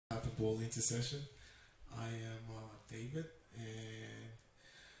Bold Intercession. I am David, and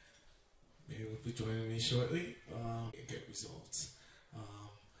Mary will be joining me shortly and get results.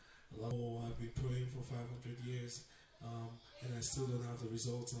 A lot of I've been praying for 500 years, and I still don't have the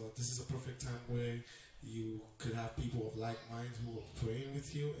results. This is a perfect time where you could have people of like mind who are praying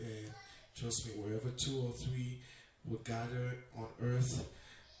with you, and trust me, wherever 2 or 3 would gather on earth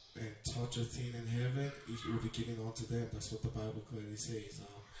and touch a thing in heaven, it will be given unto them. That's what the Bible clearly says.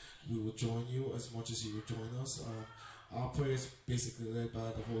 We will join you as much as you will join us. Our prayer is basically led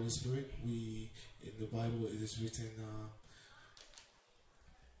by the Holy Spirit. In the Bible, it is written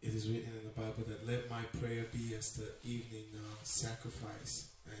in the Bible that let my prayer be as the evening sacrifice,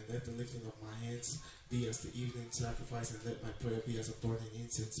 and let the lifting of my hands be as the evening sacrifice, and let my prayer be as a burning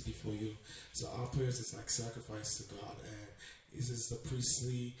incense before you. So our prayers is like sacrifice to God, and this is the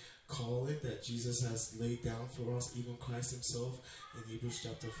priestly calling that Jesus has laid down for us. Even Christ himself in Hebrews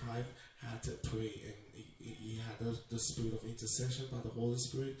chapter 5 had to pray, and he had the spirit of intercession by the Holy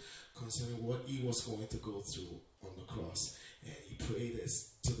Spirit concerning what he was going to go through on the cross. And he prayed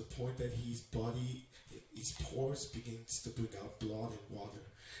this to the point that his body, his pores begins to bring out blood and water.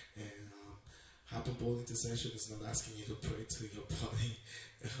 And Harp Bold Intercession is not asking you to pray till your body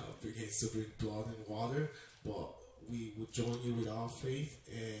begins to bring blood and water, but we will join you with our faith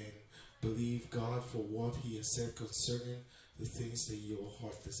and believe God for what he has said concerning the things that your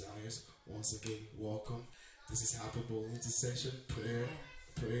heart desires. Once again, welcome. This is Harp Bold Intercession, prayer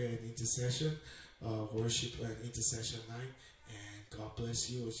and intercession, worship and intercession night. And God bless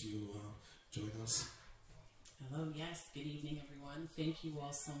you as you join us. Hello, yes, good evening everyone. Thank you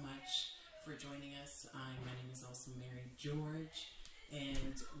all so much for joining us. My name is also Mary George,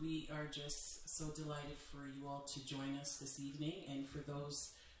 and we are just so delighted for you all to join us this evening. And for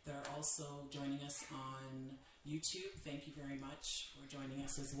those that are also joining us on YouTube, thank you very much for joining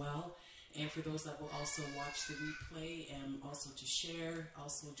us as well. And for those that will also watch the replay and also to share,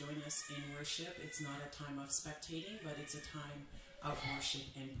 also join us in worship. It's not a time of spectating, but it's a time of worship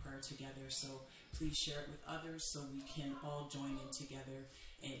and prayer together. So please share it with others so we can all join in together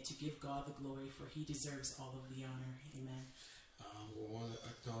and to give God the glory, for he deserves all of the honor. Amen. We want to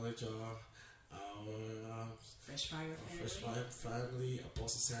acknowledge our Fresh Fire family,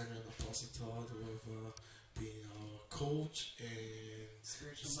 Apostle Sandra and Apostle Todd, who have been our coach and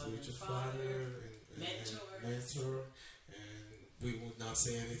spiritual father and mentor. And we would not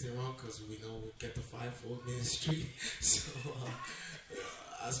say anything wrong because we know we get the fivefold ministry. So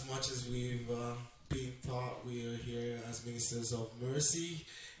as much as we've been taught, we are here as ministers of mercy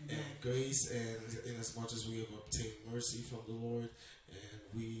and grace, and in as much as we have obtained mercy from the Lord, and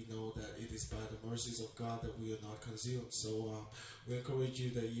we know that it is by the mercies of God that we are not consumed. So we encourage you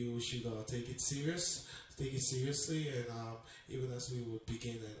that you should take it seriously, and even as we would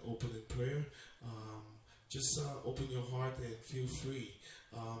begin an opening prayer, just open your heart and feel free.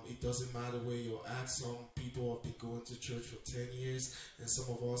 It doesn't matter where you're at. Some people have been going to church for 10 years, and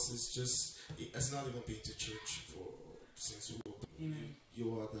some of us it's not even been to church since we were born.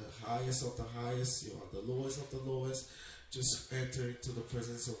 You are the highest of the highest. You are the lowest of the lowest. Just enter into the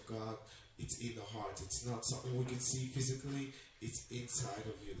presence of God. It's in the heart. It's not something we can see physically. It's inside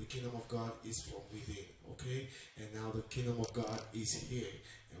of you. The kingdom of God is from within, okay? And now the kingdom of God is here.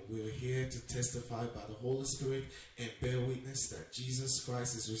 And we're here to testify by the Holy Spirit and bear witness that Jesus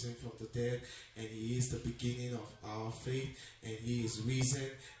Christ is risen from the dead, and he is the beginning of our faith, and he is risen,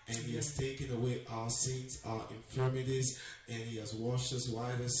 and he has taken away our sins, our infirmities, and he has washed us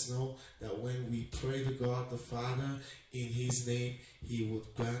white as snow, that when we pray to God the Father in his name, he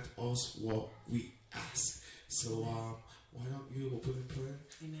would grant us what we ask. So why don't you open in prayer?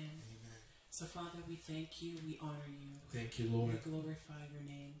 Amen. So, Father, we thank you, we honor you. Thank you, Lord. We glorify your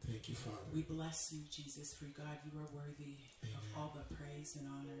name. Thank you, Father. We bless you, Jesus, for God, you are worthy of all the praise and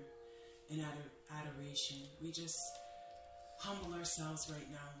honor and adoration. We just humble ourselves right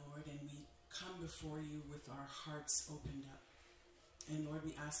now, Lord, and we come before you with our hearts opened up. And Lord,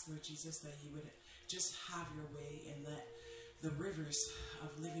 we ask, Lord Jesus, that you would just have your way and let the rivers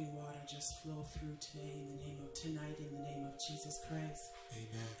of living water just flow through tonight in the name of Jesus Christ.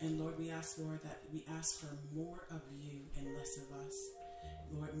 Amen. And Lord, we ask, Lord, that we ask for more of you and less of us.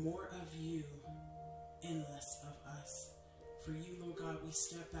 Lord, more of you and less of us. For you, Lord God, we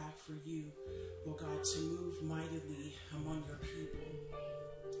step back for you, Lord God, to move mightily among your people,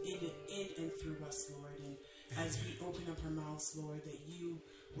 in and through us, Lord. And as we open up our mouths, Lord, that you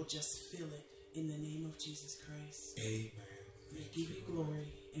will just fill it in the name of Jesus Christ. Amen. We give you glory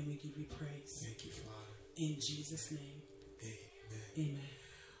and we give you praise. Thank you, Father. In Jesus' name. Amen. Amen.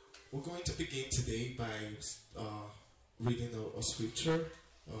 We're going to begin today by reading a scripture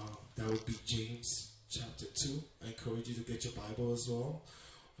that would be James chapter 2. I encourage you to get your Bible as well.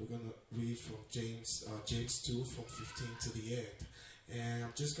 We're going to read from James 2 from 15 to the end. And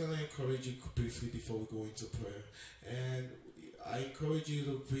I'm just going to encourage you briefly before we go into prayer. And I encourage you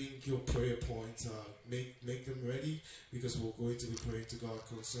to bring your prayer points, make them ready, because we're going to be praying to God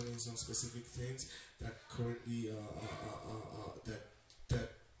concerning some specific things that currently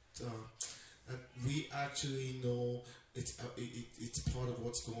that we actually know it's part of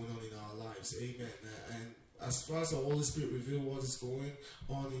what's going on in our lives. Amen. And as far as the Holy Spirit reveal what is going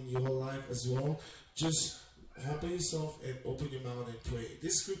on in your life as well, just humble yourself and open your mouth and pray.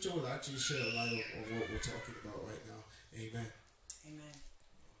 This scripture will actually shed a light on what we're talking about right now. Amen. Amen.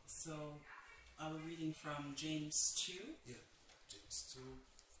 So, are we reading from James 2? Yeah,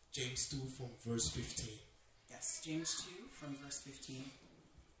 James 2 from verse 15. Yes, James 2 from verse 15.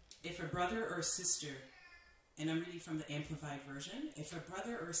 If a brother or sister, and I'm reading from the Amplified Version, if a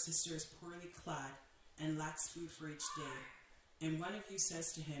brother or sister is poorly clad and lacks food for each day, and one of you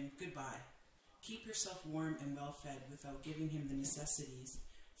says to him, "Goodbye, keep yourself warm and well fed," without giving him the necessities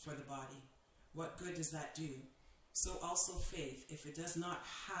for the body, what good does that do? So also faith, if it does not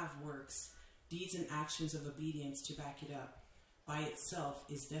have works, deeds and actions of obedience to back it up, by itself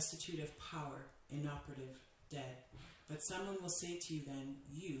is destitute of power, inoperative, dead. But someone will say to you then,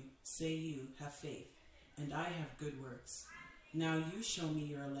 you have faith, and I have good works. Now you show me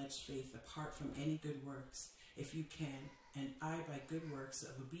your alleged faith apart from any good works, if you can, and I by good works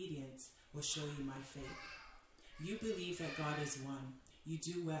of obedience will show you my faith. You believe that God is one. You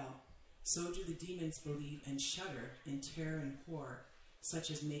do well. So do the demons believe and shudder in terror and horror, such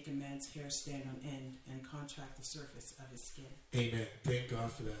as make a man's hair stand on end and contract the surface of his skin. Amen. Thank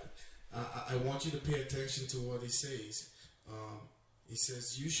God for that. I want you to pay attention to what he says. He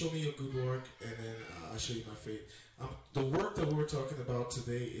says, you show me your good work, and then I'll show you my faith. The work that we're talking about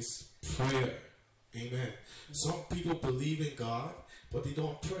today is prayer. Amen. Some people believe in God, but they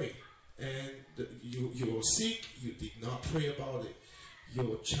don't pray. And you're sick, you did not pray about it.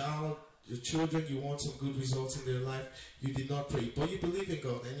 Your children, you want some good results in their life, you did not pray, but you believe in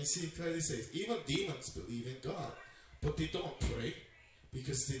God. And you see, it clearly says, even demons believe in God, but they don't pray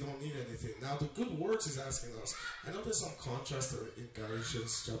because they don't need anything. Now, the good works is asking us. I know there's some contrast in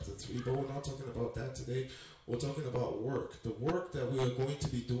Galatians chapter 3, but we're not talking about that today. We're talking about work. The work that we are going to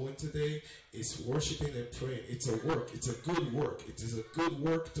be doing today is worshiping and praying. It's a work. It's a good work. It is a good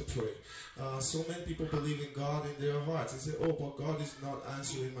work to pray. So many people believe in God in their hearts. They say, oh, but God is not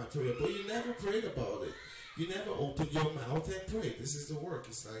answering my prayer. But you never prayed about it. You never opened your mouth and prayed. This is the work.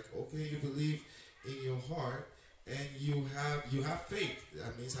 It's like, okay, you believe in your heart and you have faith.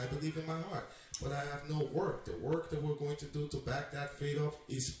 That means I believe in my heart. But I have no work. The work that we're going to do to back that faith up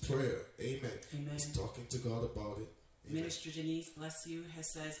is prayer. Amen. Amen. It's talking to God about it. Amen. Minister Janice, bless you,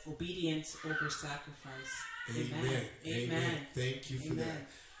 says obedience over sacrifice. Amen. Amen. Thank you for that.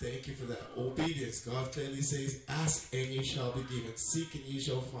 Thank you for that. Obedience. God clearly says, ask and you shall be given. Seek and you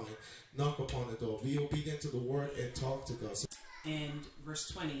shall find. Knock upon the door. Be obedient to the word and talk to God. And verse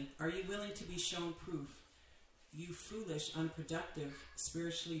 20, are you willing to be shown proof? You foolish, unproductive,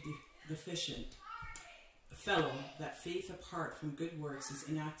 spiritually deficient fellow, that faith apart from good works is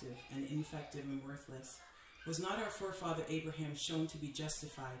inactive and ineffective and worthless. Was not our forefather Abraham shown to be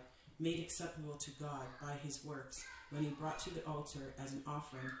justified, made acceptable to God by his works, when he brought to the altar as an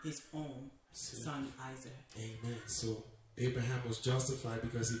offering his own son Isaac? Amen. So Abraham was justified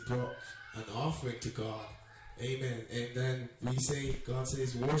because he brought an offering to God. Amen. And then we say, God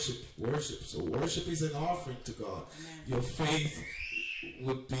says worship. So worship is an offering to God. Amen. Your faith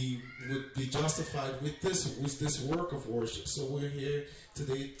would be justified with this work of worship. So we're here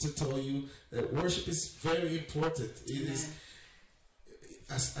today to tell you that worship is very important. It Amen. is,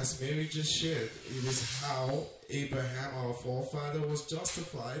 as Mary just shared, it is how Abraham, our forefather, was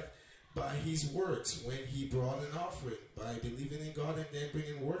justified by his works when he brought an offering, by believing in God and then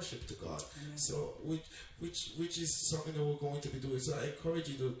bringing worship to God. Amen. So which is something that we're going to be doing. So I encourage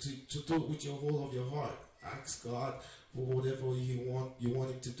you to do it with your whole of your heart. Ask God for whatever you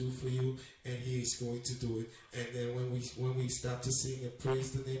want him to do for you, and he is going to do it. And then when we start to sing and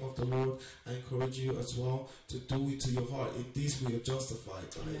praise the name of the Lord, I encourage you as well to do it to your heart. In this we are justified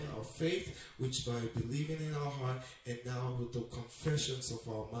by our faith, which by believing in our heart, and now with the confessions of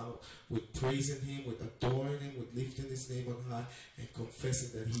our mouth, with praising him, with adoring him, with lifting his name on high, and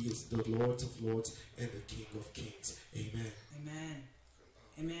confessing that he is the Lord of lords and the King of kings. Amen. Amen.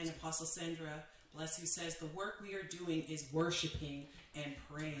 Amen. Apostle Sandra, bless you, says the work we are doing is worshiping and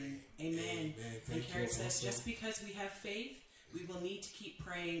praying. Amen. And Karen says, just because we have faith, we will need to keep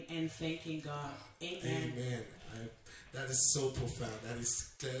praying and thanking God. Amen. Amen. That is so profound. That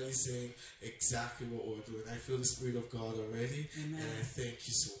is clearly saying exactly what we're doing. I feel the Spirit of God already. Amen. And I thank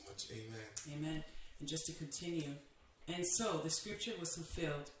you so much. Amen. Amen. And just to continue. And so the scripture was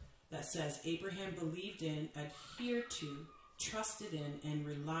fulfilled that says, Abraham believed in, adhered to, trusted in, and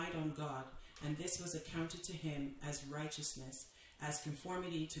relied on God. And this was accounted to him as righteousness, as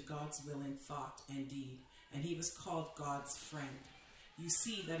conformity to God's will in thought and deed. And he was called God's friend. You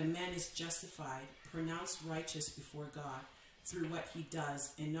see that a man is justified, pronounced righteous before God, through what he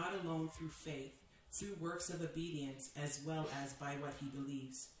does, and not alone through faith, through works of obedience, as well as by what he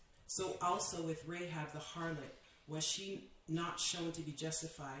believes. So also with Rahab the harlot, was she not shown to be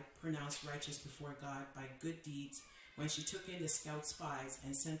justified, pronounced righteous before God by good deeds, when she took in the scout spies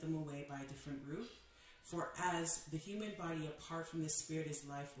and sent them away by a different route? For as the human body apart from the spirit is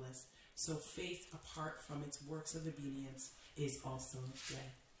lifeless, so faith apart from its works of obedience is also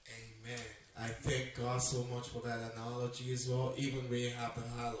dead. Amen. I thank God so much for that analogy as well. Even Rahab the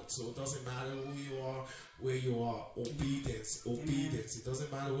harlot. So it doesn't matter who you are, where you are. Obedience. Obedience. It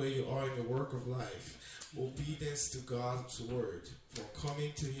doesn't matter where you are in the work of life. Obedience to God's word. For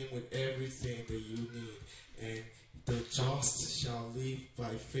coming to him with everything that you need. And the just shall live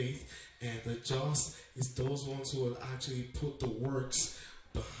by faith. And the just is those ones who will actually put the works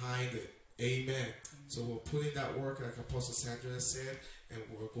behind it. Amen. So we're putting that work, like Apostle Sandra said, and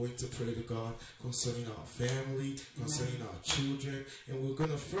we're going to pray to God concerning our family, concerning our children. And we're going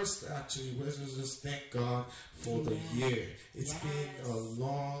to first actually, let's just thank God for the year. It's been a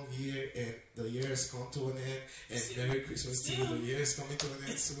long year, and the year has come to an end. And Merry Christmas to you. The year is coming to an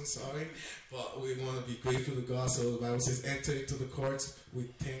end soon, sorry. But we want to be grateful to God. So the Bible says, enter into the courts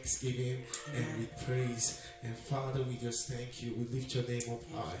with thanksgiving and with praise. And Father, we just thank you. We lift your name up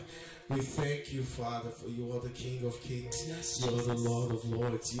high. We thank you, Father, for you are the King of Kings. You are the Lord of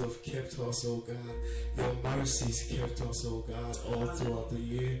Lords. You have kept us, oh God. Your mercies kept us, oh God, all throughout the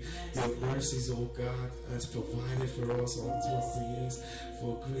year. Your mercies, oh God, has provided for us all throughout the years.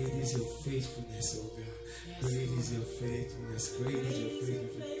 For great is your faithfulness, oh God. Great is your faithfulness. Great is your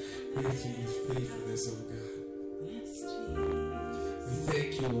faithfulness. Great is your faithfulness, oh God. We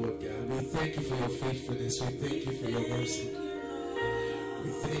thank you, Lord God. We thank you for your faithfulness. We thank you for your mercy. We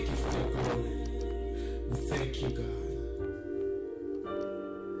thank you for your glory. We thank you, God.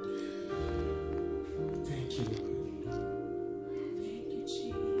 Thank you, Lord. Thank you,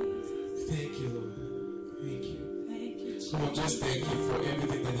 Jesus. Thank you, Lord. Thank you. Thank you, Jesus. Lord, just thank you for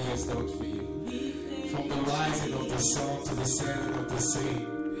everything that he has done for you. From the rising of the sun to the setting of the same.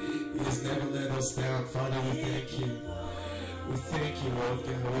 He has never let us down. Father, we thank you. We thank you, Lord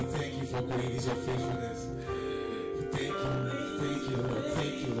God. We thank you for great is your faithfulness. Thank you, thank you, Lord.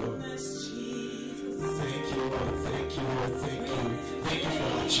 Thank you, Lord. Thank you, Lord. Thank you, Lord. Thank you. Thank you for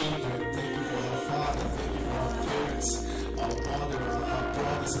our children. Thank you for our father. Thank you for our parents, our mother, our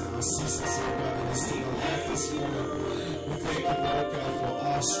brothers, and our sisters, oh God, that is still alive this morning. We thank you, Lord God, for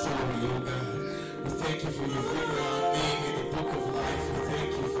our story, oh God. We thank you for you written our name in the book of life. We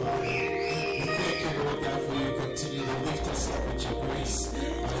thank you, Father. We thank you, Lord God, for you continue to lift us up with your grace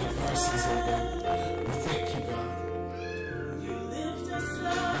by your mercies, oh God. We thank you, God.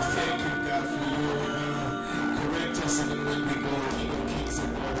 Thank you, God, for you, correct us even when we go, King of Kings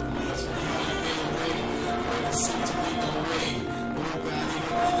and Lord of Lords, for how you made a way where there seemed to be no way. Oh God, even in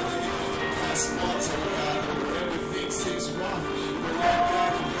the past months, oh God, where everything seems rough, but Lord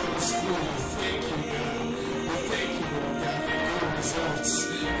God, you brought us through. We thank you, God. We thank you, Lord God, for good results.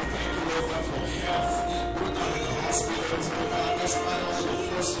 We thank you, Lord God, for health. We're not in the hospitals, oh God, despite all the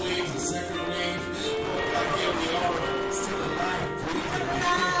first wave, the second wave. Oh God, here we are, still alive, breathing. We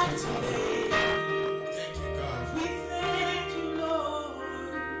thank you, Father. Thank you, God. We thank you, Lord.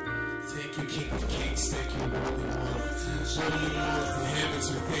 Thank you, King of Kings. Thank you, Holy One. Holy One of the heavens,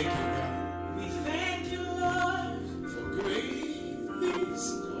 we thank you, God. We thank you, Lord. For great is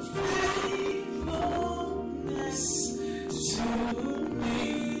your faithfulness to me.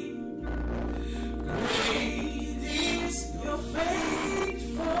 Great is your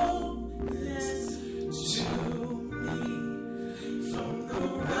faithfulness to me. From the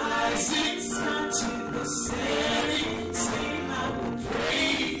rising sun to the setting sun, I will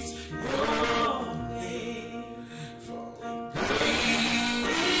praise your name. For great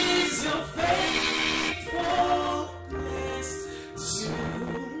is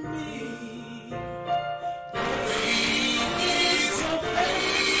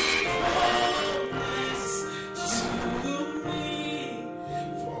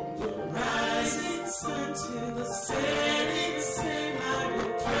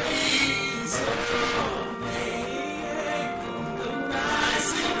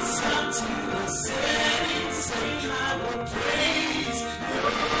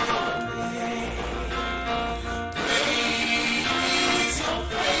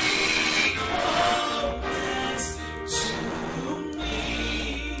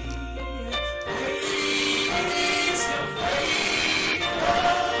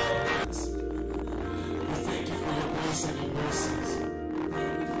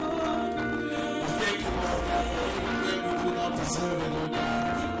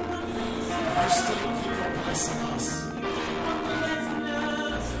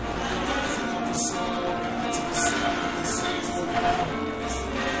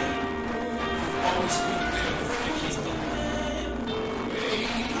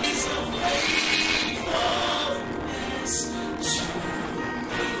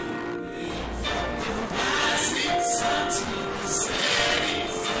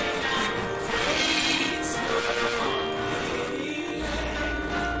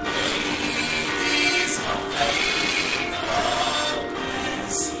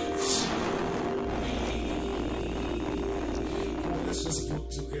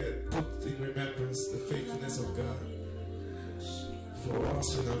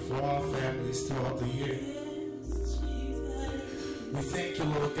us and for our families throughout the year. We thank you,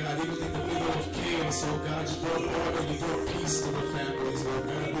 Lord God, even in the middle of chaos, oh God, you brought order, you brought peace to the families, oh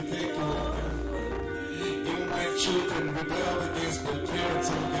God. We thank you, Lord God. Even when children rebelled against their parents,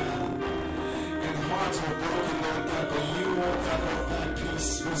 oh God, and hearts were broken, Lord God, but you, oh God, brought that peace,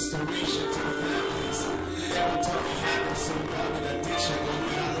 restoration to the families. Every time we have us, oh God, with addiction, oh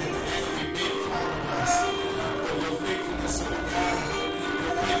God, and the enemy made fun of us. But your faithfulness, oh God,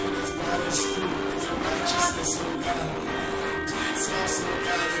 your faithfulness brought us through, and your righteousness, oh God, cleanse us, oh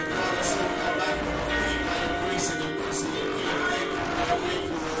God, and brought us, oh God, back on our feet by your grace and your mercy. And we are thankful, we are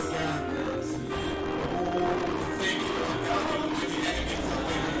grateful, Lord God. Oh, we thank you, Lord God, even when the enemy thought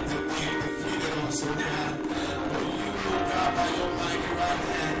they defeated us, oh God. But you, oh God, by your mighty right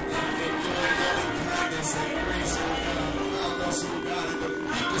hand, and your loving kindness and grace, oh God, found us, oh God, in the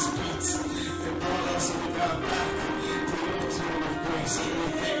deepest pits, and brought us, oh God, back to your throne of grace. And we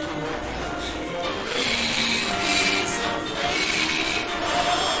thank you, Lord God, for grace of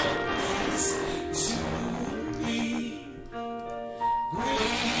faithfulness to me.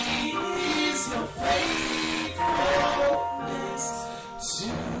 Great is your faithfulness to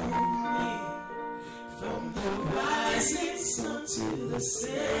me. From the rising sun to the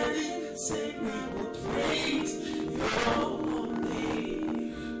setting, we will praise your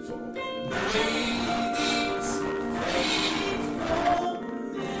name. For great is your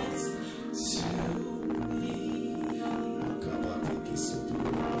faithfulness to me.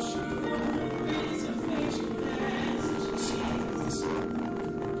 Great is your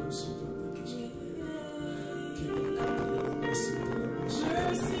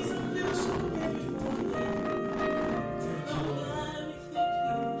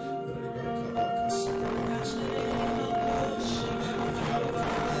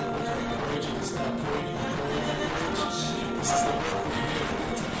Stop praying.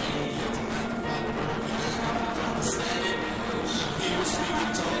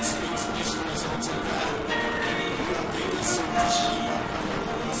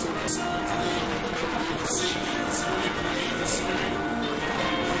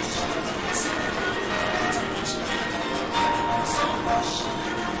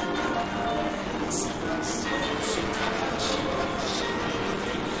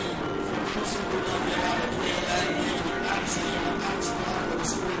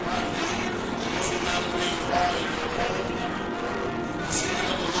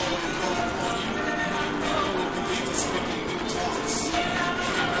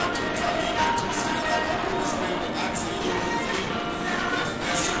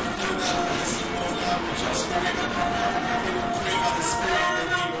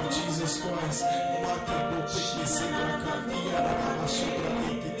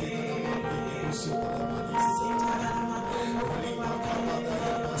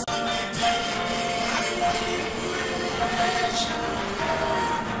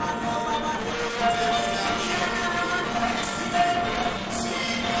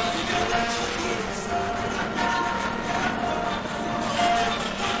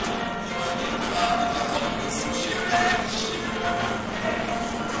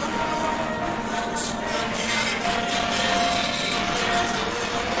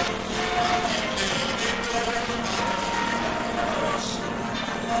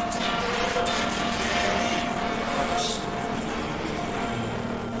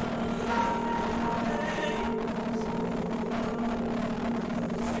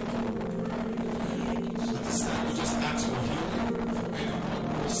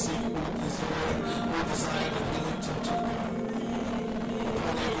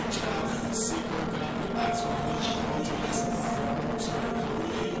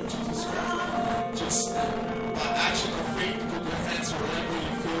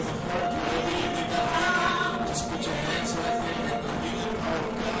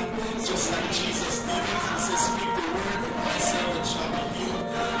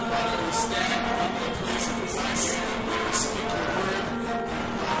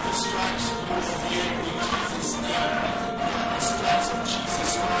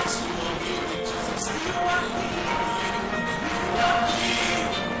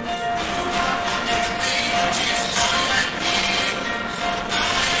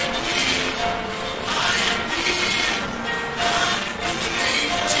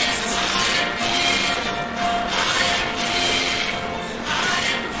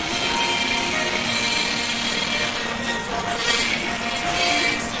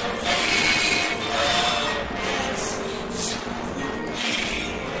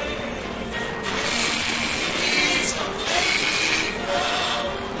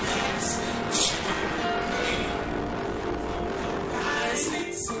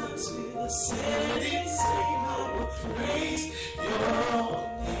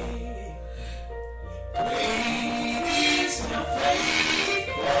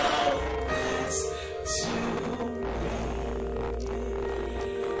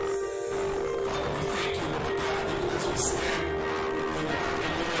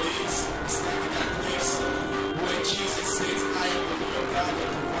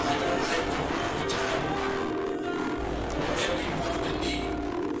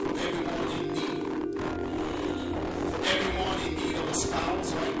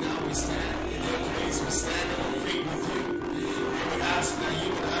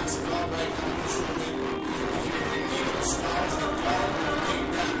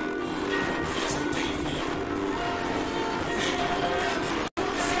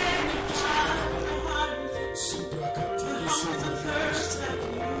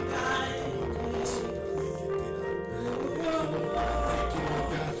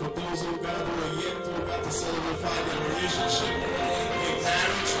 solidify their relationship in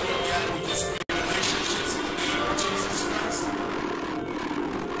marriage, Lord God. We just pray relationships in the name of Jesus Christ.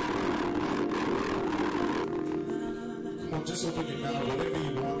 Come on, just open your mouth. Whatever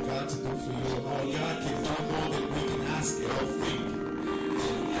you want God to do for you, Lord God can do more than we can ask or think.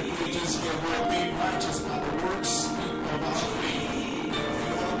 And we just hear we're made righteous by the works of our faith.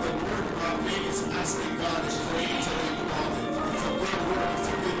 And one of the work of our faith is asking God and praying to Him about it. It's a good work. It's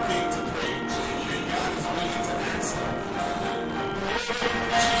a good thing to pray. And God is willing to answer.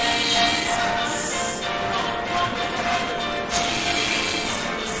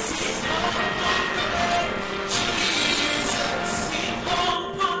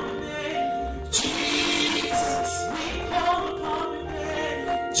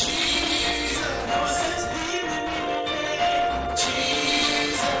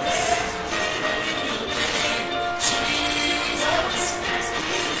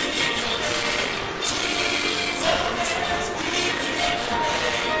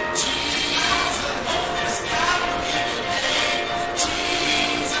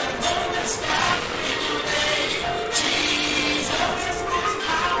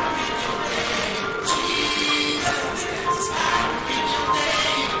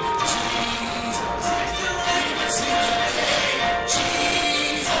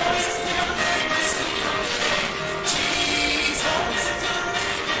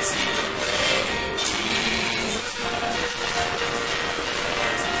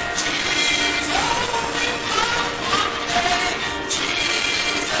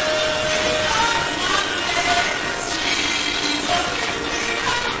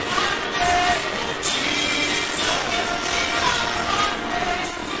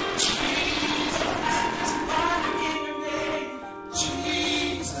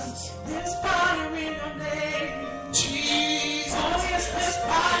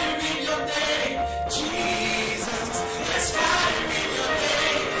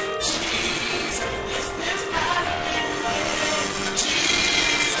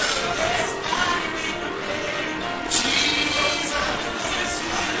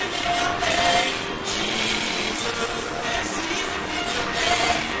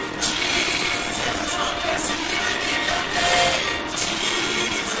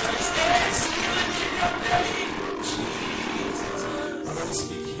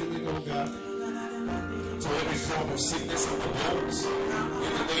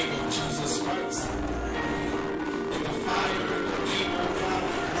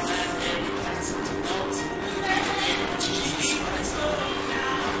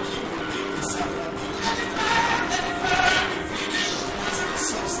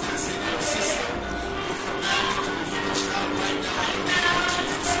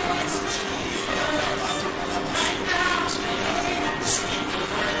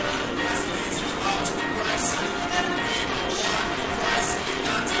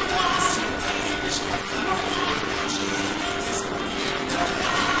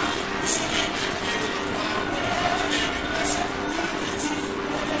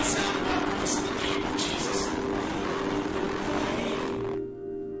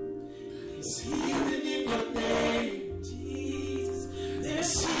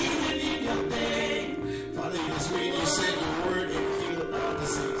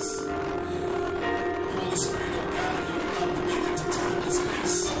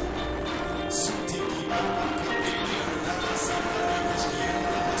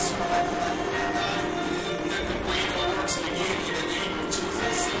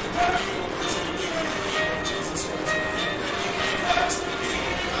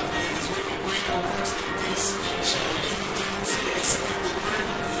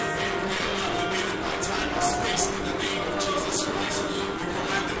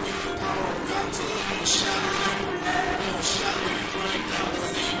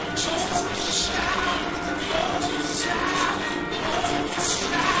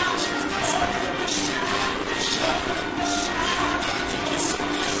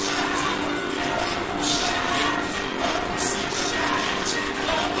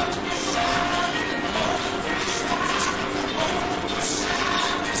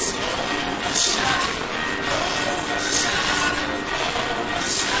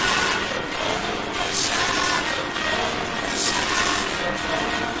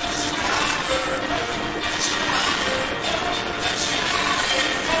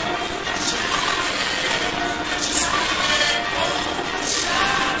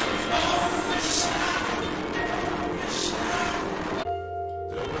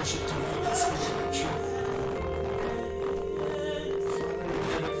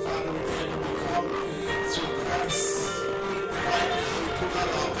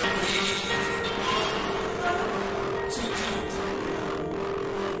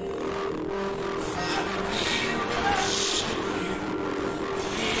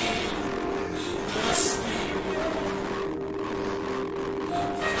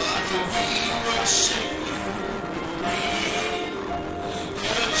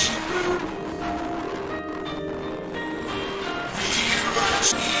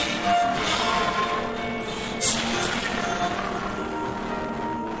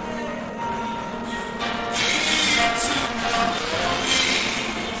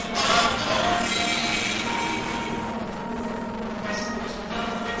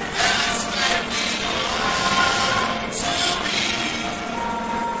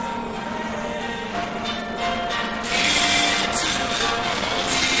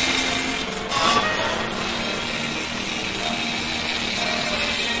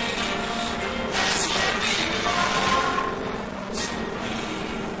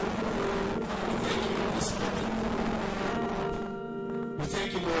 We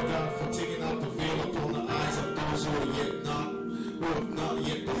thank you, Lord God, for taking out the veil upon the eyes of those who have not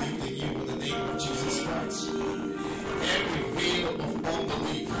yet believed in you in the name of Jesus Christ. Every veil of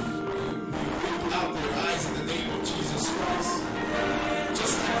unbelief, we rip out their eyes in the name of Jesus Christ.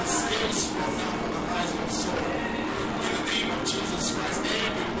 Just like the scales fall down from the eyes of Saul. In the name of Jesus Christ,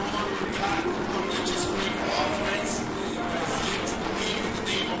 everyone, Lord God, Lord, let's just pray for our friends that is yet to believe in the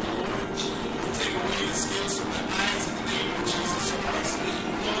name of the Lord. We take away the scales from the eyes in the name of Jesus Christ.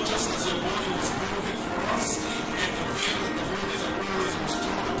 Lord, just as your body was broken for us, and the veil and the holies of holies was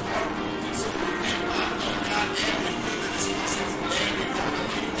torn apart. So we rip out, Lord God, everything that is possible, every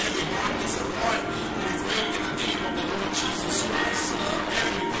unbelief, every hardness of heart, we break in the name of the Lord Jesus Christ.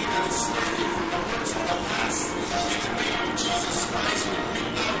 Everything that is standing from the works of the past, in the name of Jesus Christ, we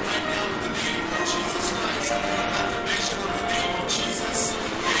bring out right now in the name of Jesus Christ. At the mention of the name of Jesus,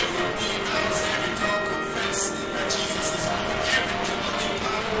 every knee bows, every tongue confess that Jesus is Lord. Every demonic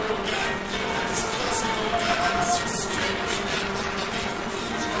power, Lord God, that is causing, Lord God, that is strengthening that unbelief.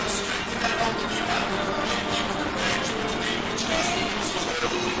 Strengthening that unbelief out of the way. We will command you in the name of Jesus. Use your word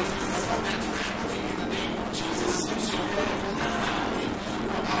upon that family in the name of Jesus. Use your word upon that family.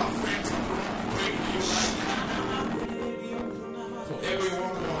 For our friends abroad, we pray for you right now. For every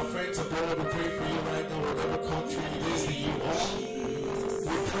one of our friends abroad, we pray for you right now, whatever country it is that you are.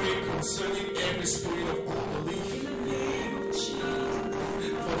 We pray concerning every spirit of unbelief.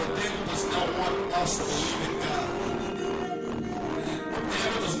 For the devil does not want us to believe in God. The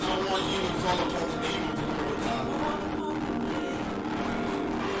devil does not want you to call upon the name of the Lord God.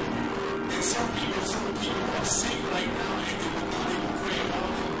 And some people are sick right now and they will not even pray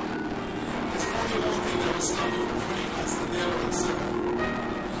about it. There's only one thing that will stop you from praying, that's the devil himself.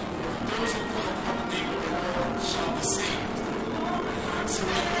 For those who call upon the name of the Lord shall be saved. So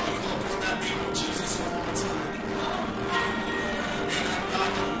we want to call upon that name of Jesus one more time. And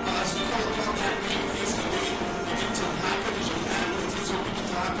as you call upon that name, things can begin to happen in your family, things will begin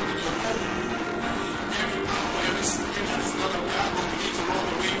to happen in your home. Every power, every spirit that is not of God will begin to run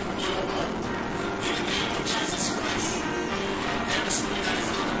away from your home. In the name of Jesus Christ. Every spirit that is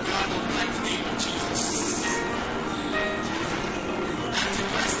not of God will like the name of Jesus.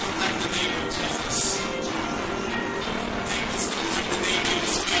 Antichrist don't like the name of Jesus. Demons don't like the name he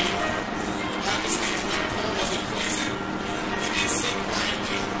was feeling. The Bible states when Paul was in prison, he didn't sit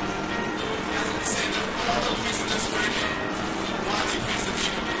quietly. He said that all the prisoners heard him while they praised the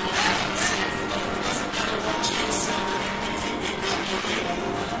name of the Lord God. So it doesn't matter what James said to him, we think we got your name.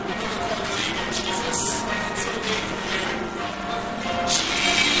 We're going to call the name of Jesus. So they can hear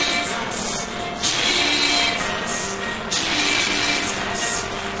Jesus, Jesus, Jesus,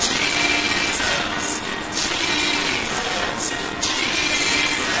 Jesus,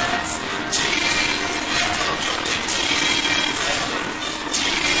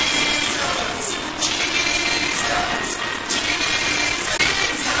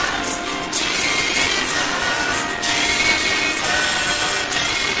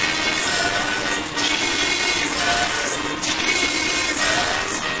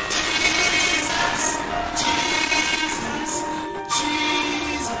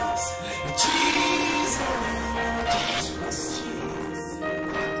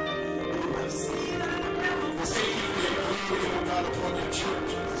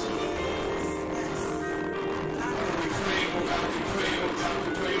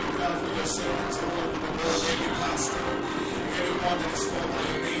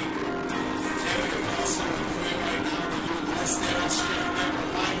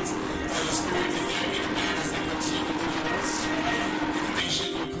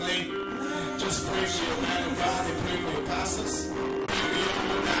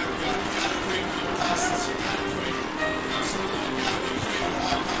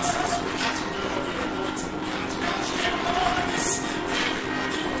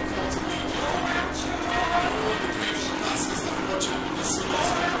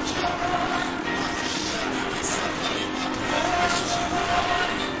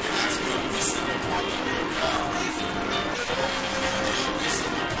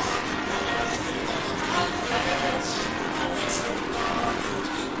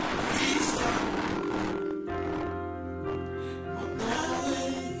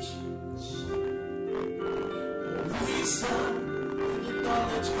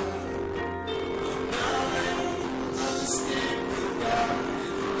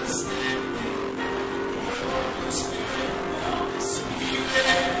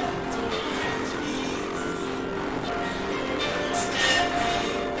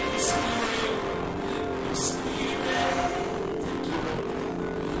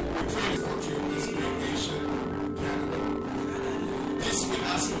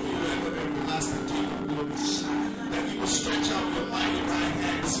 ask of you, everlasting King of glory, that you will stretch out your mighty right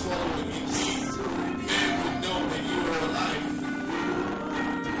hands following indeed. Men would know that you are alive.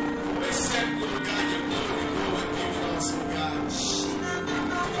 For except, Lord God, your glory go and be with us, oh God. Do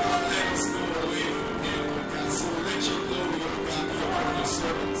not let us go away from here, Lord God. So let your glory, oh God, be upon your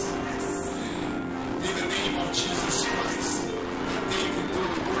servants. In the name of Jesus Christ, that they can do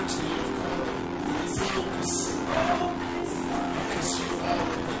the works that you have called them. Boldness. Because you are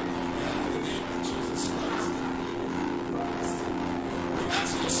with them, Lord God, in the name of Jesus Christ. We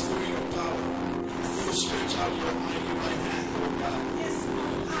ask your spirit of power. You will stretch out your mighty right hand, Lord God.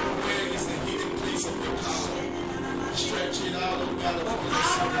 Where is the hidden place of your power? Stretch it out, oh God, upon your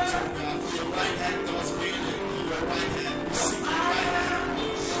servants, oh God. For your right hand does made it. Your right hand. Receive your right hand.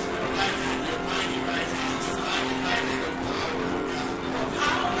 Your right hand, your mighty right hand. Your mighty right hand of power, oh God.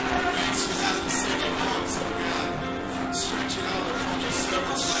 Yes, you have to set your arms, oh God. Stretch it out upon your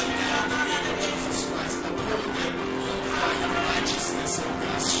servants right now in the name of Jesus Christ. Uphold them by your righteousness, oh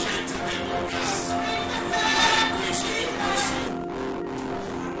God. Strengthen them, oh God. By your grace and your mercy.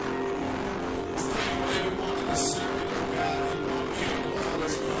 Pray for everyone in the circuit, oh God. And Lord, miracle all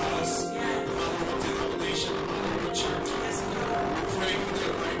over your house. No matter what denomination, no matter what church. We pray for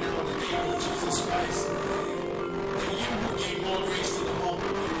them right now in the name of Jesus Christ. That you will give more grace to the humble.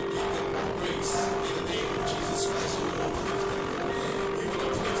 You will give them more grace in the name of Jesus Christ. You will uplift them. You will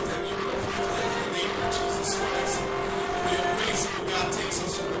uplift them. You will uplift them in the name of Jesus Christ. For your grace, oh God, takes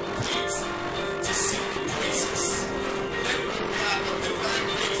us from the places to secret places. Let the God of divine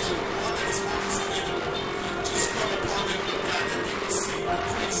grace, the one that is always available, just come upon them, oh God, that they will see your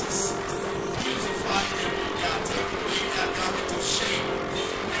places. Beautify them, oh God. Take away that garment of shame.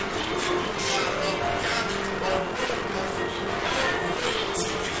 And put them, oh God, of garment or robe of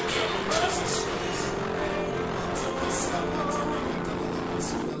royalty in the name of Jesus Christ.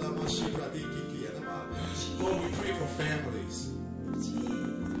 Lord, we pray for families.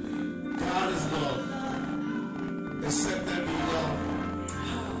 God is love. Except there be love,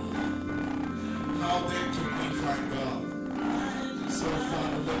 how then can we find God? So,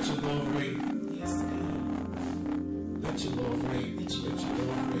 Father, let your love reign. Let your love reign. Let your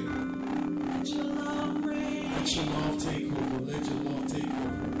love reign. Let your love reign. Let your love take over. Let your love take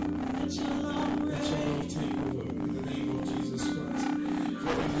over. Let your love take over in the name of Jesus Christ.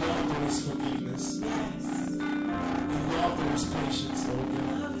 For in love there is forgiveness. In love there is patience, Lord God.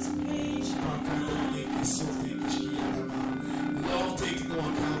 Love takes no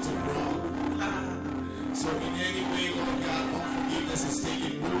account of wrong. So in any way, Lord God, unforgiveness is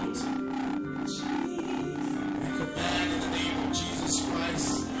taking root. We command in the name of Jesus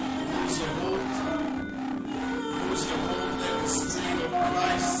Christ, lose your hold. Lose your hold. Let the Spirit of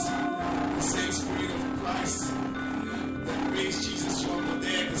Christ, the same Spirit of Christ that raised Jesus from the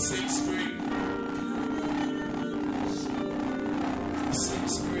dead, the same Spirit,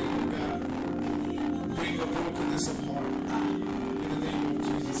 of God, bring the brokenness of heart in the name of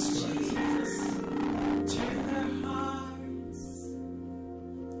Jesus Christ. Turn their hearts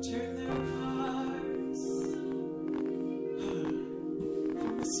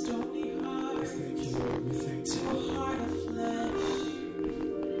from a stony heart to a heart of flesh.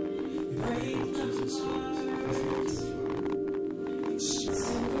 Break the heart.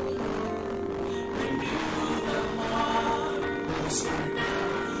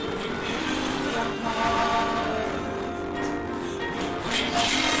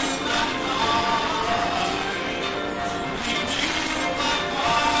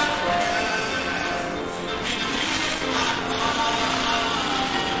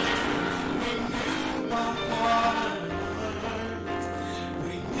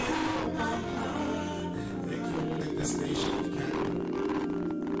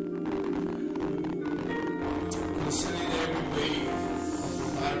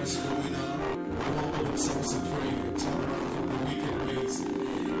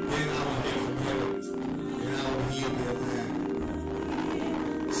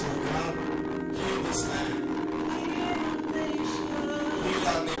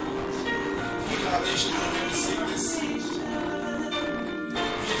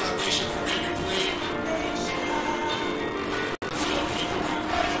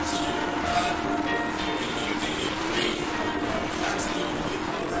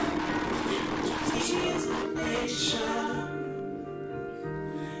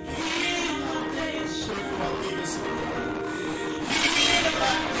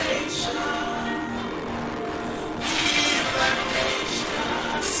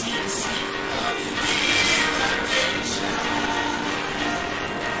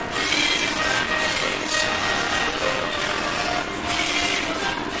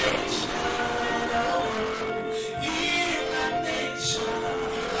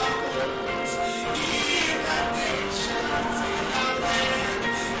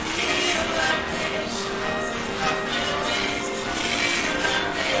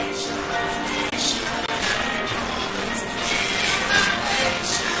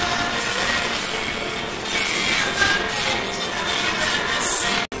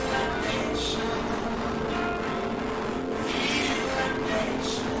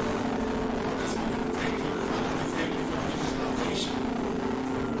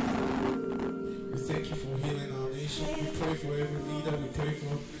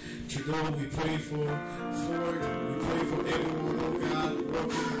 Lord, we pray for Ford. We pray for everyone, oh God,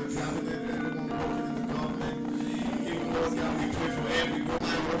 working in the cabinet, everyone working in the government. Even, Lord God, we pray for every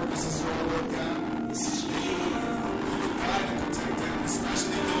line workers as well, Lord God. Guide and protect them,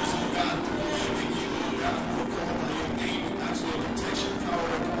 especially those, oh God, who believe in you, oh God, who are called by your name and ask for protection, power,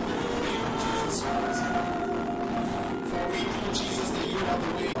 and all in the name of Jesus Christ. For we know, Jesus, that you are the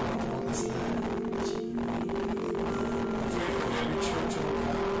way upon this land. We pray for every church, oh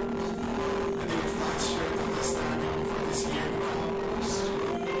God, that they will find strength and understanding for this year to come.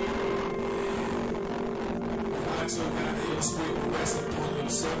 We ask, oh God, that your spirit will rest upon your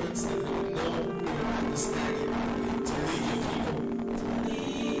servants, that they will know your understanding to lead your people.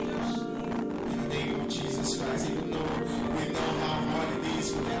 In the name of Jesus Christ, even though we know how hard it is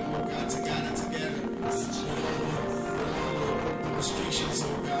for them, oh God, to gather together. Demonstrations, oh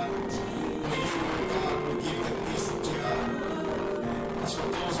God, where you, oh God, will give them peace of job. As for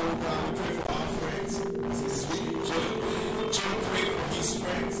those, oh God, we pray for our friends. Joe prayed for his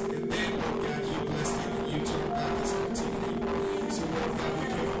friends, and then, oh God, you blessed him and you turned back his captivity. So, Lord God, we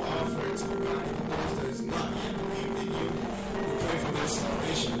pray for our friends, oh God, even those that is not yet believed in you. We pray for their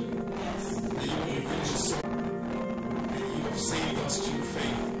salvation, that you will reveal your soul, and you have saved us through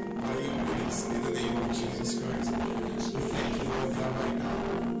faith by your grace in the name of Jesus Christ. We thank you, Lord God, right now.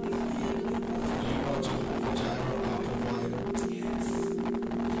 For you are Jehovah Jireh, our provider.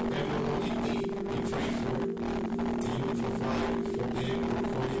 Everyone in need, we pray for that you will provide for them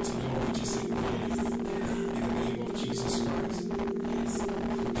according to your riches and glory. In the name of Jesus Christ. We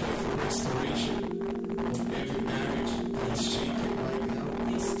pray for restoration of every marriage that is shaken right now.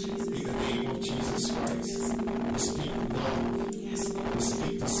 In the name of Jesus Christ. We speak love. We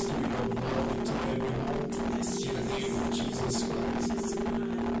speak the spirit of love into every home. In the name of Jesus Christ.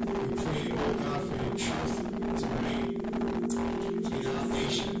 We pray, oh God, for your truth to reign in our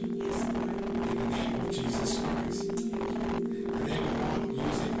nation. In the name of Jesus Christ. And everyone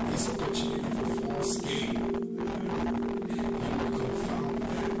using this opportunity for false gain, you will confound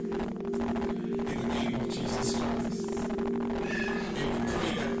them. In the name of Jesus Christ. And we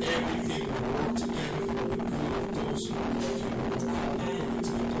pray that everything will work together for the good of those who love you, who are called according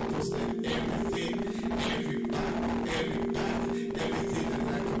to the purpose, that everything, every battle, everything that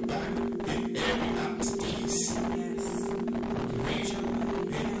I come back in every atmosphere, peace, reign,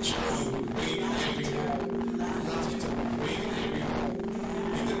 and joy will reign in every home, laughter will reign in every home.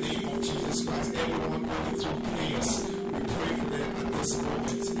 In the name of Jesus Christ, everyone going through chaos, we pray for them at this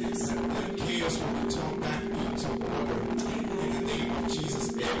moment, that chaos will be turned back into order. In the name of Jesus,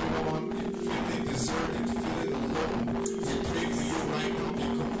 everyone feeling deserted, feeling alone, we pray for you right now, be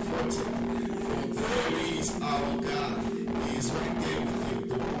comforted. For there is our God. He is right there with you,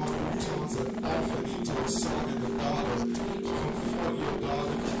 the one who turns an orphan into a son and a daughter. Comfort your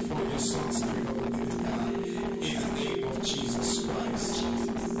daughter, comfort your son, Spirit of the living God. In the name of Jesus Christ.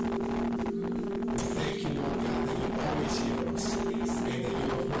 We thank you, Lord God, that you always hear us, and that you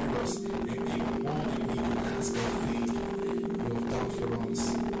have heard us, and even more than we can ask or think, you have done for us.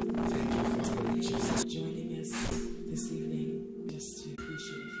 Thank you, Father, in Jesus. Joining us this evening, just to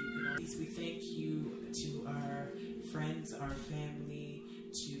appreciate if you could always. We thank you to our friends, our family,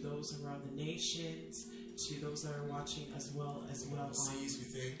 to those around the nations, to those that are watching as well. Overseas, we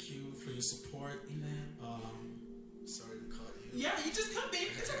thank you for your support. Amen. Sorry to cut you. Yeah, you just come,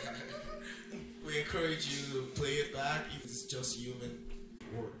 baby. We encourage you to play it back if it's just human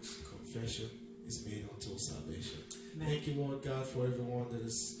words. Confession is made until salvation. Amen. Thank you, Lord God, for everyone that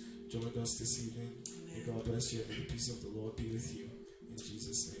has joined us this evening. May God bless you and the peace of the Lord be with you. In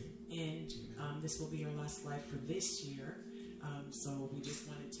Jesus' name. And this will be our last live for this year. So we just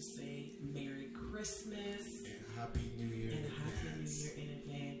wanted to say Merry Christmas. And Happy New Year. And Happy New Year in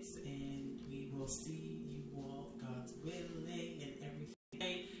advance. And we will see you all, God's willing, and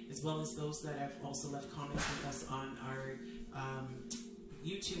everything. As well as those that have also left comments with us on our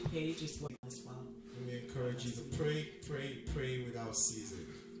YouTube page as well. We encourage you to pray without ceasing.